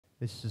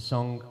This is a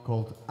song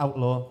called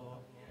Outlaw,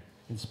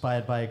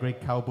 inspired by a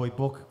great cowboy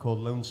book called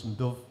Lonesome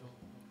Dove.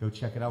 Go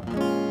check it out.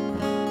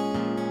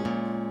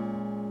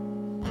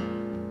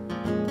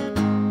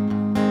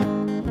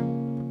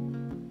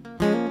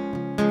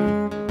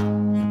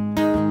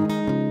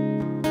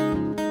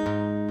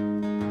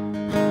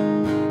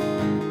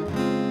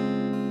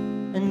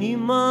 A new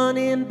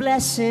morning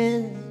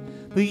blessing,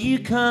 but you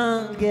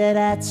can't get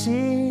at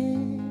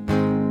it.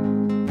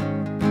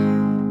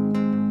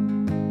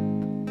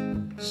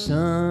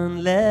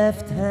 Sun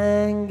left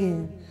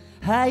hanging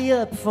high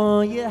up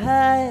for your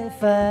high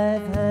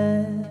five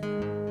hand.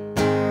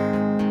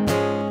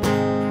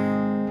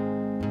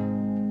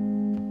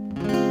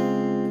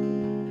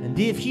 And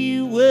if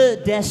you were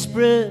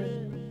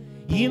desperate,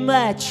 you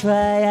might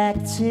try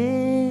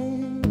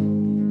acting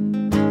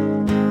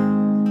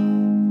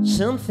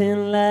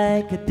something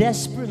like a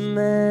desperate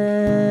man.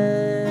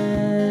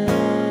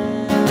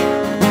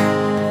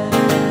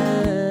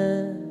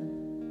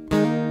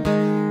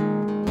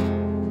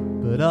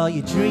 But all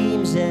your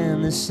dreams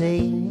ain't the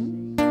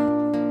same.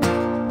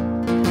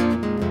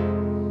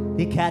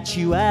 They catch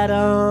you out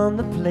on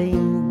the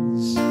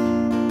plains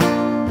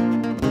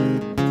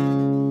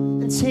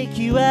and take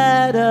you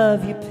out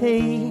of your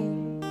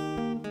pain.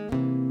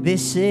 They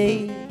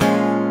say,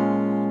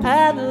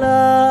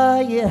 Outlaw,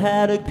 you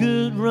had a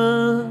good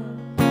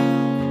run,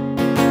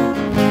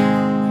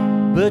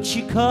 but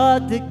you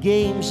caught the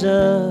games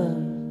up.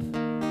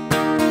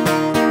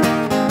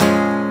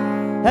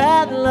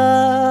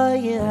 Outlaw,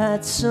 you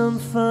had some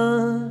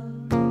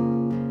fun,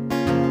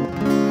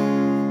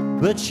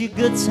 but your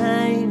good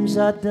times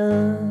are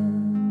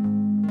done.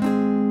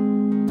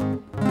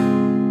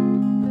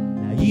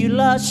 Now you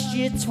lost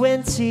your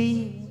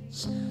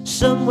 20s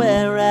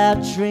somewhere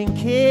out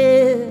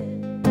drinking,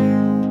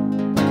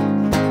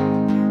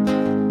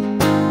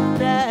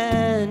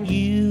 and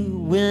you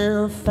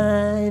will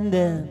find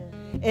them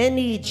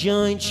any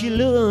joint you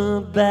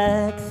look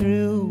back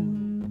through.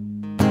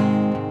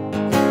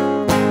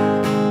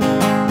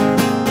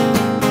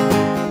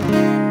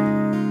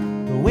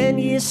 But when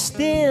you're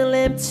still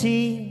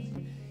empty,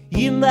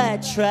 you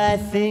might try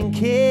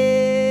thinking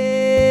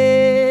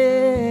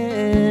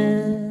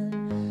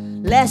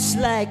less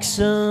like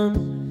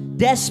some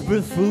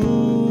desperate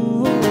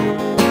fool.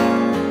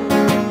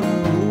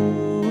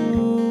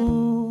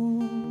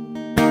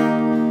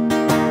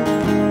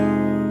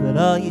 But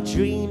all your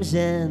dreams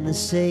ain't the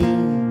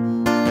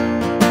same.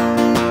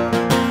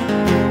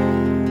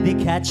 They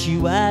catch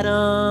you out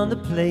on the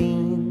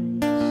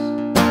plains,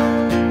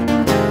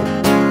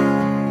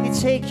 they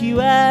take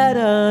you out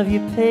of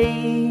your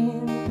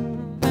pain,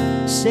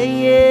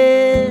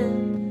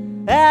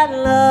 saying,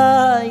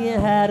 Outlaw, you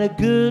had a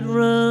good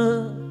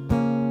run,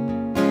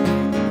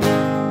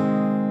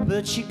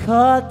 but you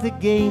caught the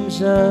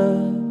games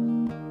up.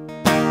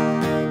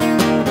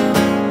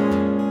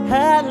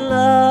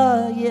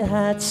 Outlaw, you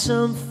had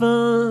some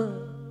fun,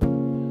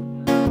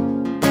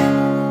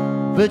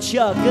 but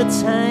your good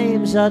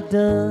times are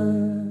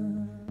done.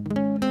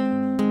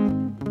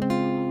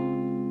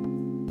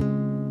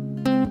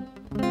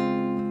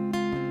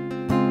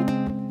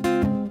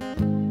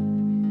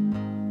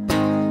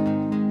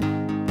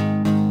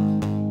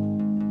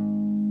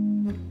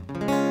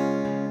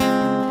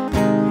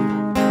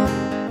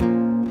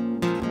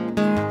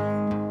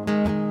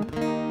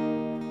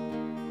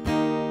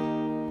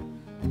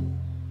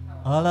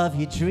 All of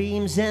your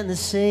dreams and the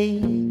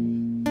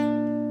same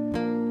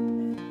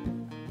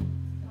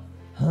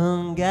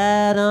hung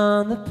out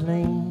on the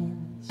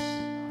plains.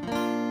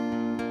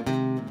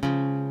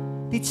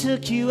 They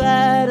took you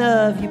out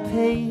of your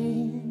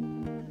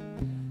pain,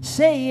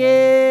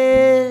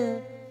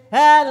 saying,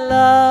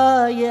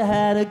 Outlaw, you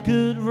had a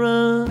good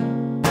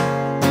run,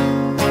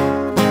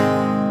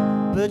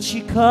 but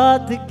you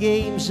caught the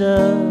games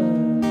up.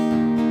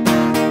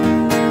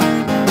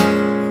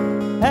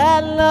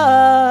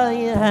 Outlaw,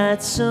 you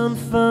had some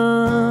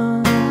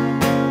fun,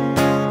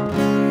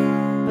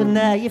 but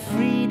now your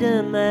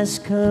freedom has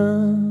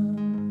come.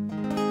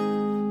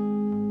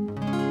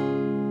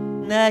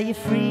 Now your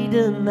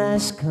freedom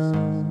has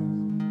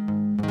come.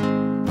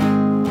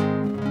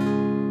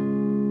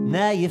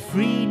 Now your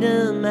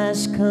freedom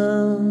has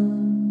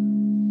come.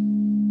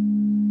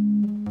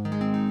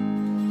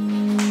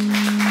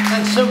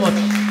 Thanks so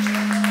much.